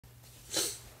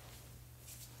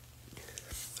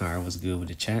All right, what's good with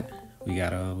the chat? We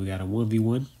got a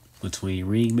 1v1 between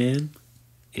Ringman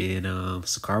and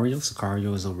Sicario.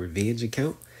 Sicario is on revenge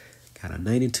account. Got a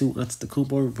 92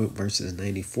 Antetokounmpo versus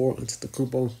 94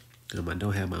 Antetokounmpo. I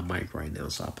don't have my mic right now,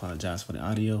 so I apologize for the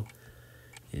audio.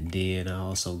 And then I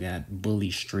also got Bully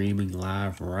streaming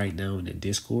live right now in the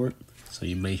Discord, so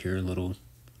you may hear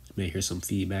some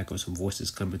feedback or some voices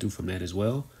coming through from that as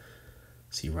well.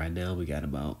 See, right now we got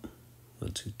about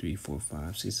 1, 2, 3, 4,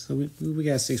 5, 6. So we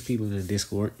got 6 people in the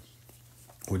Discord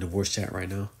or in the voice chat right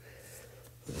now.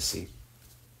 Let's see.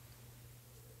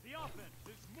 The offense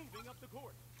is moving up the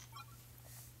court.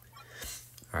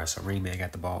 All right, so Ringman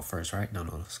got the ball first, right? No,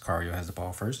 Sicario has the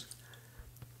ball first.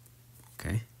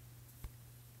 Okay.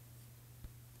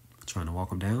 Trying to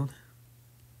walk him down.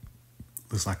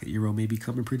 Looks like an Euro may be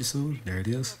coming pretty soon. There it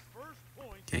is.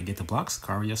 Can't get the blocks.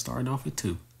 Sicario starting off with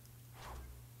 2.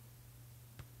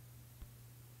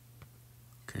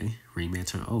 Okay, Ringman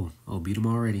turn. Oh, beat him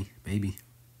already. Maybe.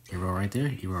 Euro right there.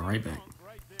 Euro right back.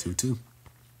 2-2.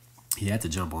 He had to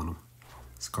jump on him.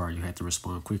 Sicario had to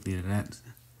respond quickly to that.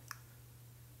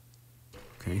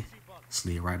 Okay,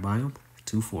 slid right by him.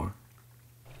 2-4.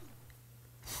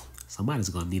 Somebody's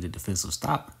going to need a defensive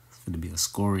stop. It's going to be a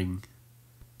scoring.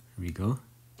 Here we go.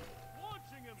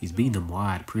 He's beating him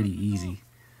wide pretty easy.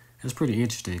 That's pretty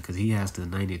interesting because he has the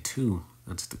 92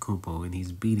 Antetokounmpo and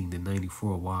he's beating the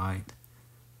 94 wide.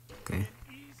 Okay,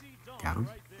 got him.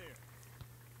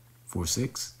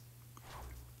 4-6.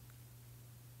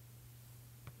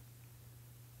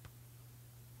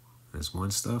 That's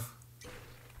one stuff.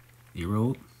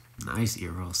 Euro, nice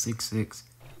Euro, 6-6.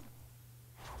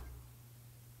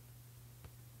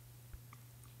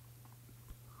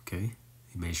 Okay,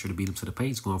 he made sure to beat him to the paint.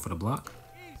 He's going for the block.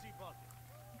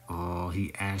 Oh,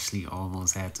 he actually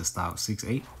almost had to stop.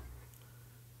 6-8.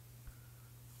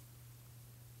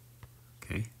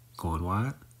 Okay, going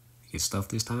wide. He gets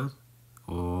stuffed this time.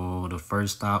 Oh, the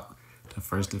first stop, the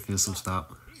first defensive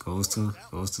stop goes to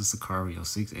Sicario.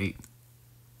 6-8.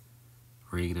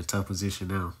 Ring in a tough position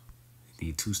now.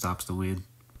 Need 2 stops to win.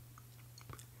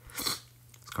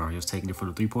 Sicario's taking it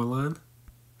from the 3-point line.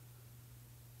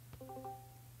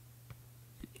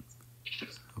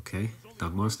 Okay,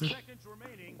 dunk monster.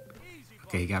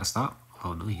 Okay, he got to stop.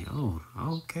 Oh no,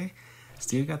 okay.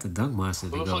 Still got the dunk monster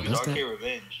to go.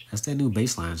 That's that new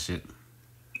baseline shit.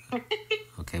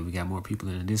 Okay, we got more people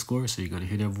in the Discord, so you're gonna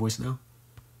hear their voice now.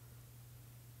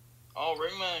 Oh,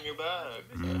 Ringman, you're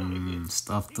back.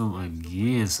 Stuffed them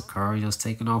again. Sicario's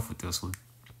taking off with this one.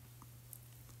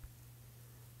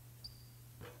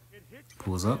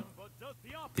 Pulls up.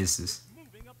 Misses.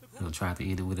 He'll try to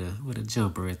end it with a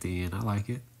jumper at the end. I like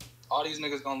it. All these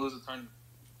niggas gonna lose the tournament.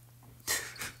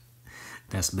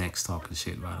 That's Max talking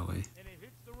shit, by the way.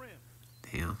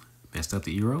 Damn. Messed up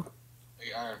the Euro.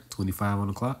 25 on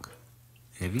the clock.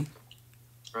 Heavy.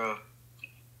 Bro.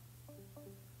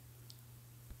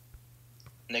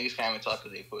 Niggas can't even talk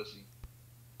because they pussy.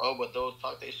 Oh, but those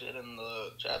talk they shit in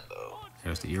the chat, though.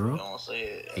 There's the Euro. Don't say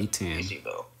it. 8-10.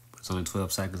 Though. It's only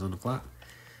 12 seconds on the clock.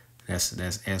 That's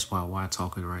SYY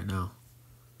talking right now.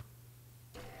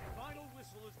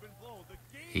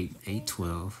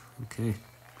 8-12. Okay.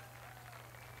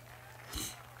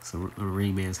 So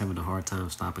Ringman's having a hard time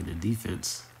stopping the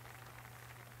defense.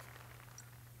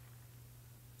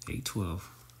 8-12.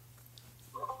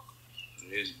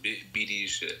 It's BD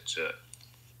shit, chat.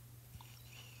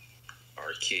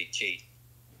 RKK.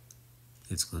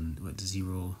 It's going, what,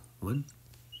 0-1? Alright,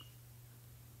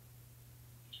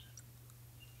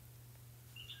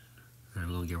 we're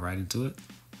going to get right into it.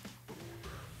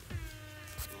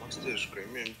 What's this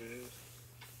screaming, bitch?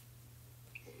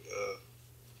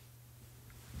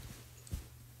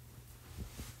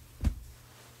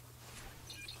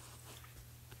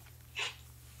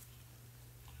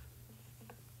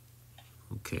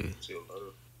 Okay.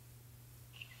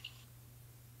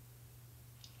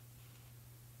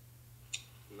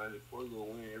 94 gonna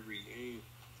win every game.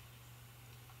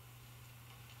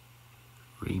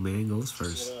 Ringman goes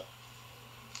first.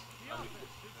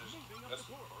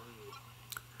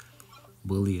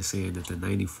 Bully is saying that the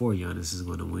 94 Giannis is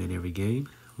going to win every game.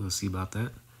 We'll see about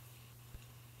that.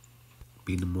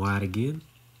 Beating him wide again.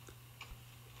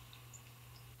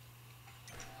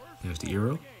 There's the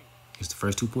Euro. It's the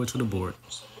first 2 points on the board.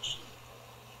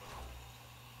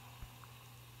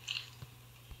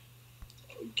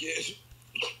 Again.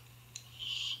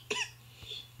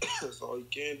 That's all you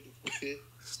can do.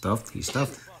 Stuffed. He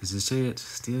stuffed. It's his chance.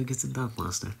 Still gets the dunk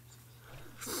monster.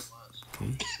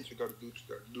 Okay. What you gotta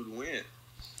do to win.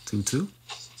 2-2.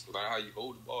 Like how you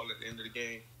hold the ball at the end of the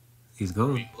game. He's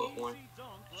gone.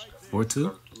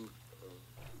 4-2.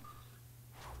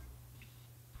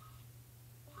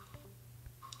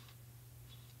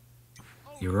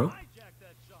 Euro.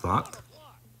 Blocked.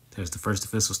 There's the first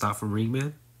defensive stop from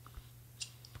Ringman.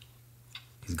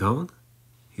 He's gone.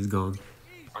 He's gone.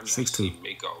 I need 6'2". to see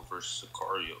Makeout versus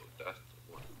Sicario. That's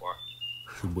the one to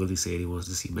watch. Willie said he wants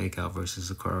to see Makeout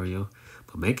versus Sicario.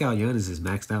 But Makeout Giannis is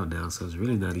maxed out now, so it's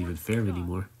really not even fair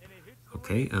anymore.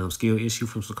 Okay, skill issue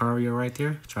from Sicario right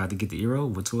there. Tried to get the Euro,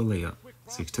 went to a layup.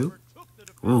 6'2".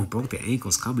 Ooh, broke the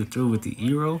ankles coming through with the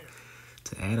Euro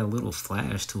to add a little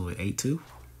flash to it. 8-2.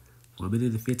 1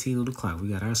 minute and 15 on the clock. We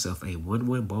got ourselves a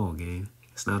 1-1 ball game.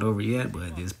 It's not over yet,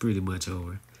 but it's pretty much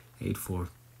over. 8-4.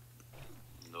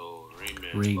 No, Ring,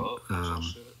 Ring,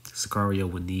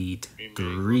 Sicario would need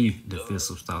 3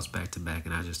 defensive stops back to back,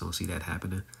 and I just don't see that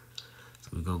happening. So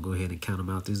we're gonna go ahead and count them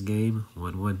out this game.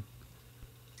 1-1.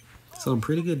 Some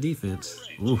pretty good defense.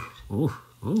 Ooh, ooh,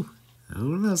 ooh. I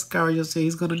don't know. Sicario said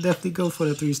he's gonna definitely go for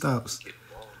the 3 stops.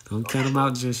 Don't count him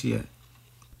out just yet.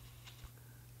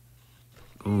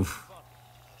 Oof.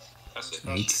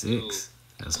 8-6.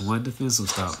 That's 1 defensive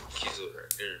stop.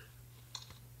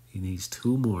 He needs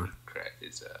 2 more. Crack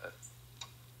his ass.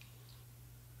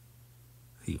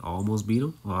 He almost beat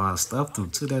him. Oh, I stuffed him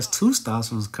too. That's 2 stops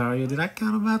from Sicario. Did I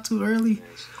count him out too early?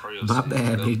 My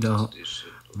bad, big dog.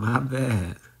 My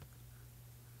bad.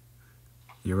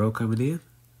 Euro coming in.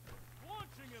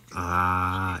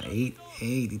 8-8.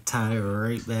 He tied it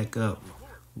right back up.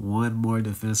 1 more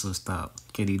defensive stop.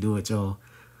 Can he do it, y'all?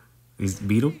 He's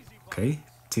beat him. Okay.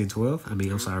 10-12. I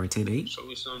mean, I'm sorry, 10-8. Show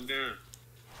me something there.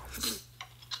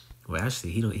 Well,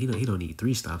 actually, he don't need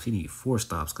 3 stops. He needs 4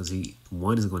 stops because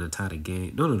 1 is going to tie the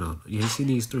game. No. Yes, he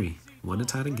needs 3. 1 to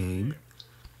tie the game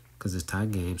because it's tie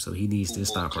game. So he needs this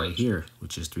stop right here,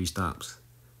 which is 3 stops.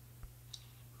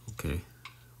 Okay,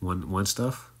 one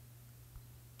stuff.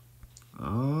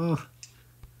 Oh,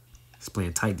 he's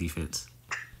playing tight defense.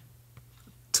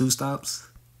 2 stops.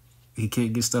 He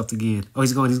can't get stuffed again. Oh,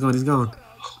 he's gone.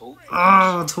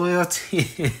 Oh,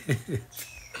 12-10.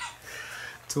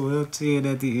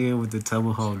 12-10 at the end with the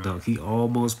tomahawk dunk. He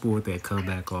almost pulled that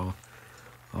comeback off.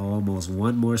 Almost.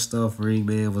 1 more stuff.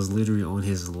 Ringman was literally on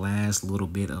his last little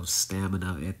bit of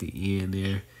stamina at the end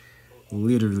there.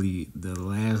 Literally the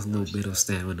last little bit of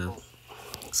stamina.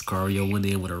 Sicario went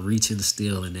in with a reach and a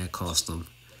steal, and that cost him.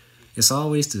 It's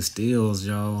always the steals,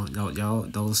 y'all. Y'all,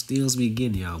 those steals be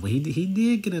getting y'all. But he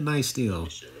did get a nice steal.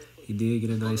 He did get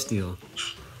a nice steal.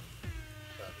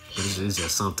 But it's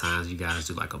just sometimes you guys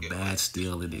do like a bad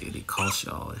steal and it costs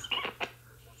y'all.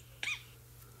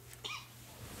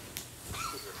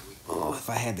 Oh, if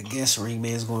I had to guess,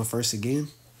 Ringman's going first again.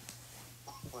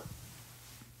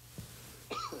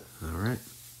 All right.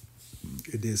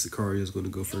 And then Sicario's going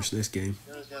to go first next game.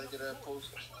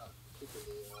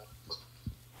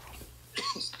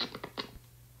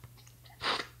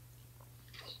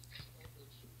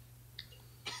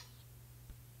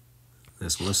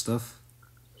 That's one stuff.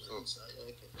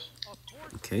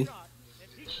 Okay.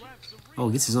 Oh,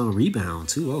 gets his own rebound,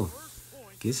 2-0.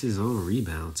 Gets his own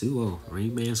rebound, 2-0.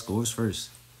 Ringman scores first.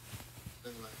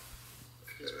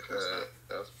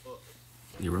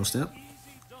 Euro step.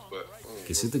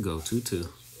 Gets it to go, 2-2.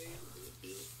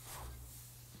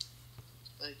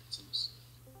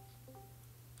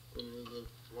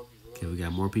 Okay, we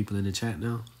got more people in the chat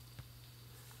now.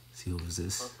 Let's see, who was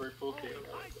this?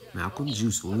 Malcolm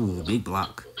Juice. Ooh, big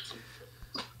block.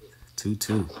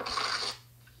 2-2.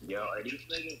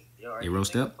 Euro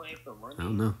step? I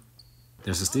don't know.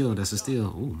 There's a steal. That's a steal.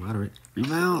 Ooh, moderate.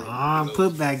 Rebound. Oh,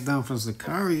 put back down from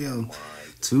Sicario.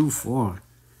 2-4.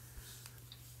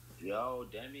 Yo,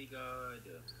 demigod.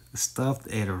 Stuffed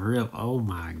at a rip. Oh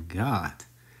my god.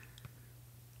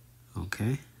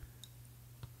 Okay.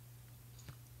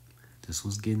 This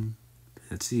one's getting.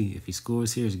 Let's see. If he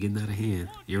scores here, it's getting out of hand.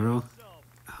 Euro.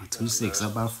 Oh, 2-6.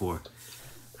 Up by 4.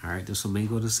 Alright, this one may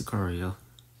go to Sicario.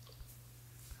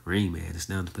 Ringman is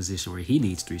now in the position where he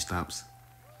needs 3 stops.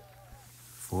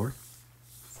 4.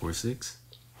 4-6.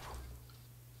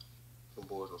 The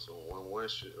boys on some 1-1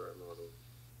 shit right now, though.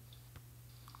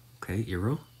 Okay,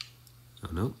 Euro.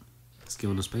 Oh, no.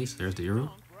 Skill in the space. There's the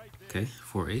Euro. Okay,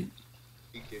 4-8.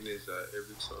 He getting his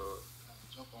every time.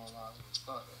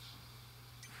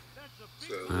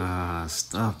 So,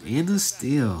 Stuffed in the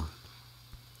steal.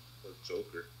 a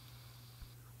Joker.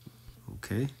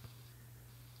 Okay.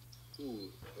 Ooh,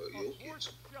 Jokic.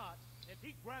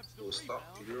 Will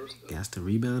stop the Euro stuff. Got the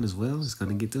rebound as well. It's going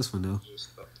to get this one, though.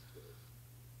 Just stop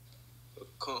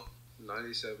the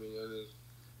 97 youngest.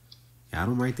 Got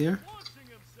him right there.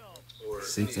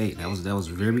 6-8. That was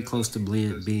very close to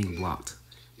being blocked.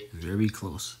 Very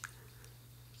close.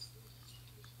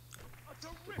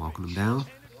 Walking him down.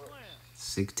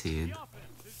 6-10.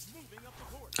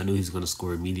 I knew he was going to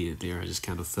score immediate there. I just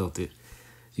kind of felt it.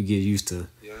 You get used to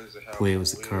Giannis will have playing more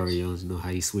with wins. Sicario. You know how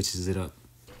he switches it up.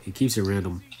 He keeps it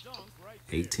random. Easy dunk right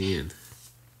there. 8-10.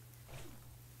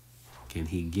 Can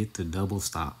he get the double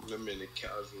stop? Them in the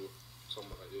casual.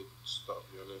 Somebody like, stop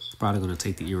Giannis. Probably going to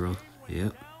take the Euro. Went Yep.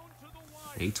 down to the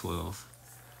wire. 8-12.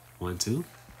 1-2.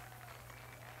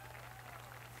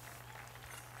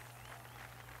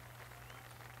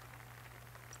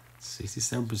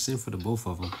 %67% for the both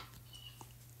of them.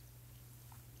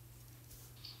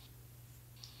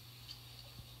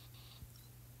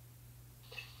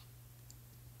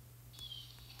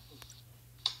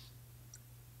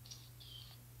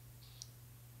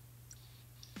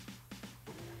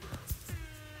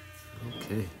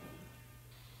 Okay.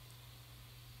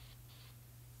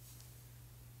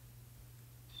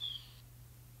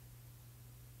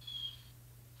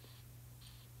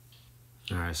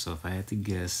 All right, so if I had to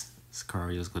guess,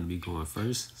 Sicario's going to be going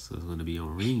first, so it's going to be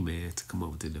on Ringman to come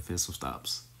up with the defensive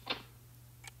stops.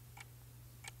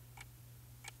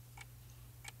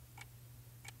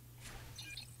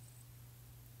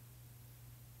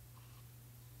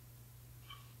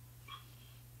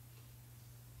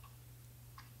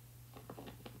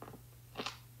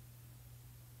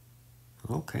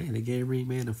 Okay, they gave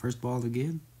Ringman the first ball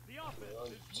again. The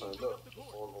offense is Turned moving up. up the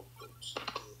court. All of those.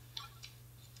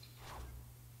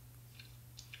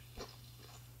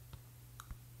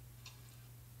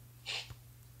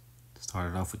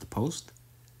 Started off with the post.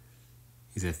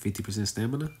 He's at 50%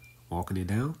 stamina, walking it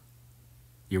down.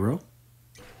 Euro,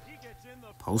 He gets in the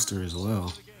poster first as ball well.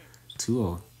 of the game.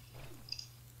 2-0.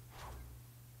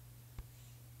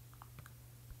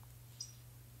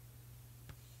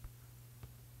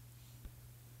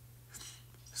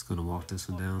 Just gonna walk this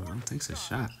one down. Oh, takes a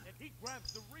shot. And he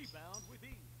grabs the rebound with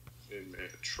ease. Hey, man,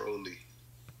 Trolley.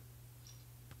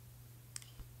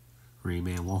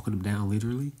 Ringman walking him down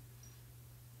literally.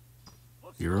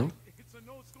 Looks Euro, like it's a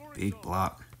no-scoring big zone.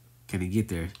 block. Can he get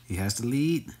there? He has to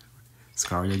lead.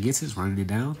 Sicario gets it, running it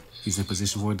down. He's in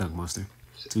position for a dunk monster.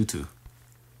 2-2.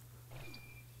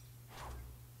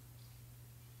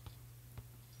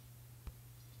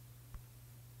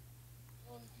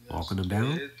 Walking him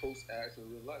down. His post acts in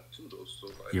real life too, though. So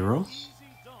like, Euro, Easy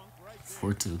dunk right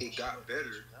there. 4-2. it got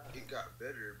better. It got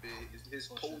better, man. His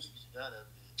post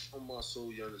on my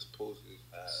soul, Giannis post is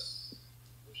ass.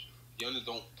 Giannis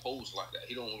don't post like that.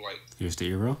 He don't like Here's the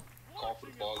Euro. call for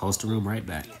the ball. Poster room right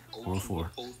back. Go 4-4.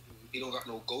 to post. He don't got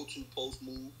no go-to post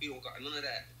move. He don't got none of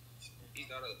that. He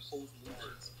got a post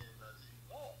mover.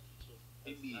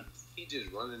 He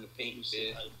just running the paint and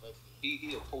shit.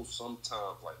 He'll post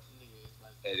sometimes like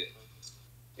at it.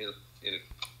 In a, I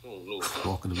don't know.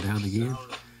 Walking him down again.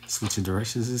 Switching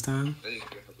directions this time. They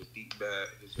have a deep bag.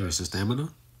 Here's the stamina.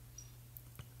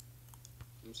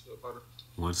 You see about it?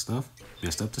 One stuff.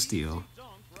 Messed up the steal.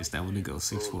 Gets that one to go.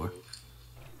 6-4.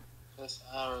 That's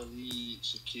our lead,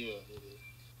 Shaquille.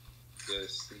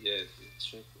 Yes.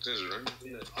 Just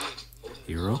running.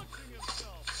 Euro.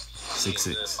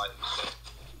 6-6.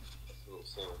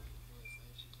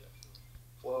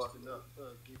 Well,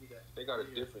 they got a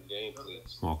different game plan.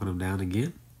 Walking him down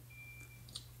again.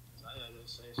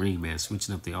 Ringman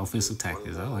switching up the offensive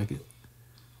tactics. I like it.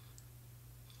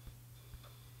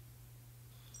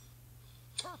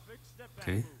 Perfect step back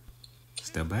Okay. move.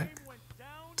 Step back. Went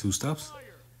down 2 stops. to the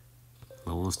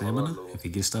wire. Low on stamina. If he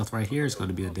gets stuffed right here, it's going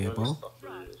to be a dead ball.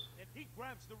 Shot, and he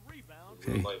grabs the rebound.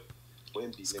 Okay. Like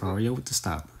Wemby, nigga. Sicario with the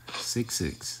stop.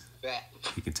 6-6. Back.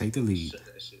 He can take the lead. Shut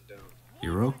that shit down.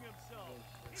 Euro.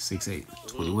 Himself. 6-8.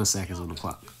 21 seconds on the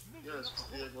clock.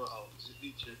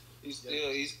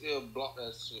 He still block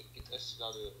that shit. Get that shit out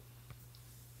of there.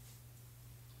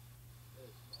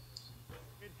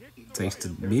 It hits Takes the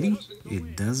midi.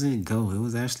 It doesn't go. It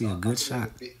was actually a good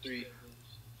shot. Big three.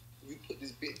 We put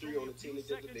this big three on the team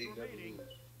together, they never lose.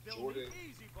 Jordan,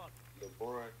 easy bucket.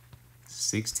 LeBron,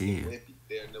 6-10. Wemby,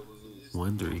 they'll never lose.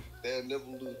 1-3. They'll never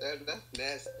lose. That's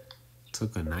nasty.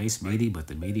 Took a nice midi, but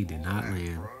the midi did not Like,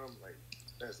 land. Prime, like,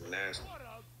 that's nasty. What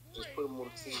a Just great put them on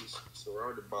the team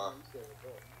surrounded by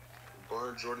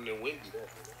LeBron, Jordan, and Wemby.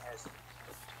 That's nasty.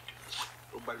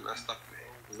 Nobody not stopping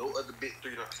that. No other big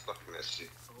three not stopping that shit.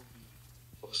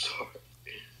 I'm sorry.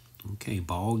 Okay,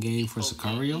 ball game for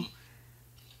Sicario.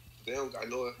 They don't got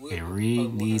no. And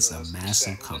Reed needs a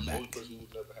massive comeback.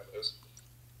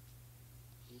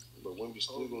 But Wemby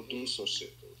still gonna do some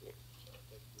shit though.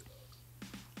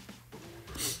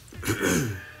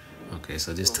 Okay,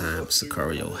 so this time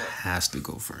Sicario has to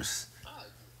go first.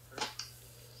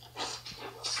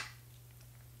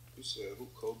 You said who?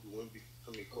 Kobe, Wemby.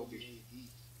 I mean Kobe.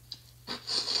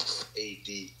 AD.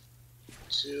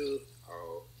 Chill.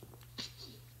 Oh.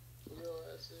 You know what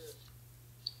I said?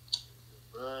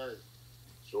 Right.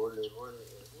 Jordan,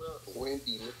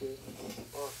 Wendy, looking.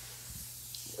 Oh,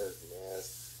 that's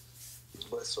nasty.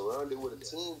 But surrounded with a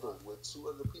team, though, with 2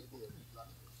 other people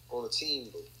on a team,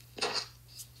 though.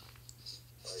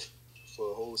 Like,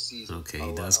 for a whole season. Okay,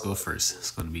 he does go first.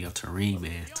 It's going to be up to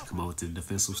Ringman to come up with the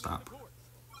defensive stop.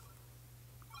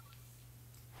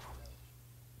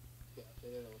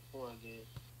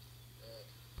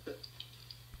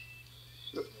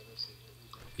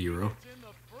 Euro.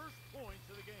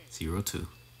 0-2.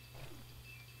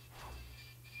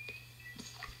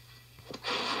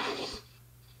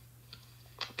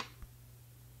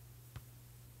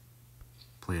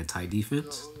 Playing tight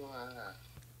defense.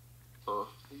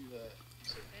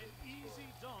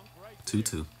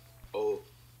 2-2. Oh,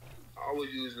 I was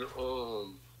using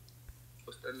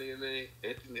what's that nigga name?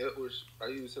 Anthony Edwards. I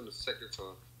used him the second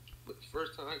time, but the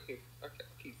first time I keep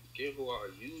forgetting who I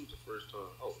used the first time.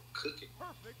 I was cooking.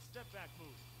 Perfect step back move.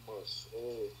 My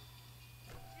soul.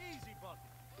 Easy bucket.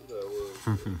 Who that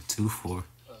was? 2-4.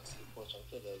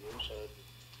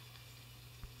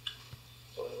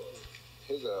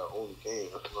 His only game.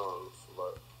 No,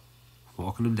 like,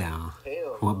 Walking him down.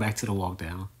 hell, Went back to the walk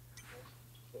down.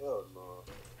 hell no.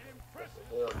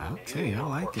 Okay, I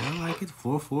like it.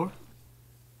 4-4.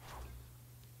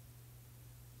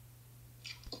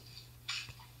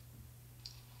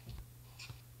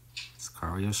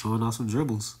 Sicario showing off some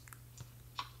dribbles.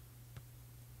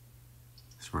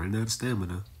 He's running out of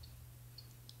stamina.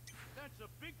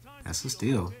 That's a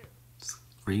steal.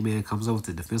 Ringman comes up with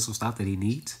the defensive stop that he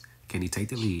needs. Can he take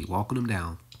the lead? Walking him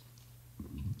down.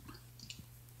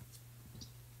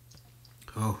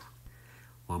 Oh,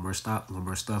 one more stop, one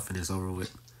more stuff, and it's over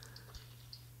with.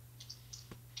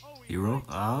 Hero.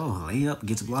 Oh, layup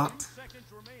gets blocked.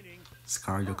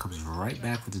 Sicario comes right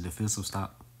back with the defensive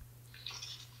stop.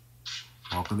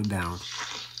 Walking him down.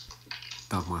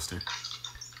 Dunk monster.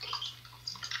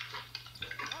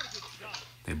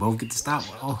 They both get the stop.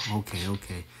 Oh,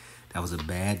 okay. That was a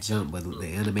bad jump, but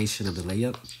the animation of the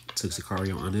layup took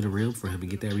Sicario under the rim for him to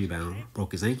get that rebound.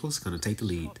 Broke his ankles, gonna take the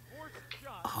lead.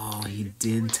 Oh, he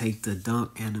didn't take the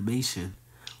dunk animation.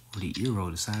 Or the Euro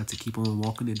decided to keep on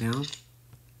walking it down.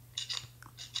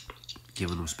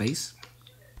 Giving him space.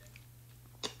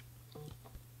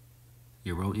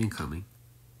 Euro incoming.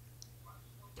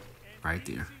 Right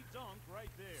there.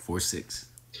 4-6.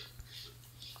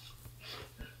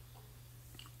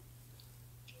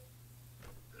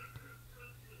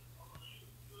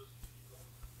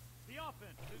 The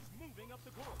offense is moving up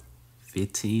the court.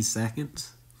 15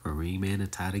 seconds for Ringman to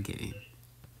tie the game.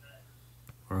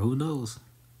 Or who knows?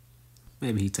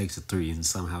 Maybe he takes a 3 and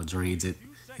somehow drains it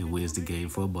and wins the game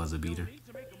for a buzzer beater.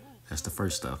 That's the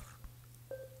first stuff.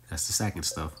 That's the second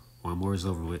stuff. One more is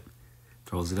over with.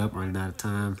 Throws it up, running out of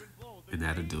time, and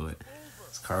that'll do it.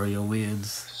 Sicario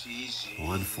wins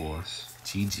 1-4.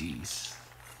 GG's.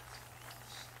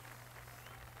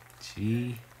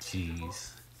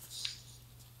 GG's.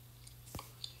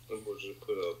 I'm gonna just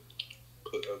put up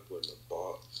in the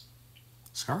box.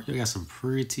 Sicario got some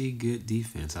pretty good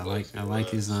defense. I like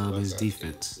his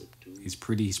defense. He's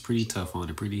pretty tough on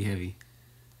it, pretty heavy.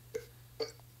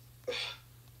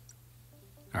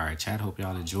 All right, chat. Hope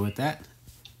y'all enjoyed that.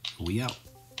 We out.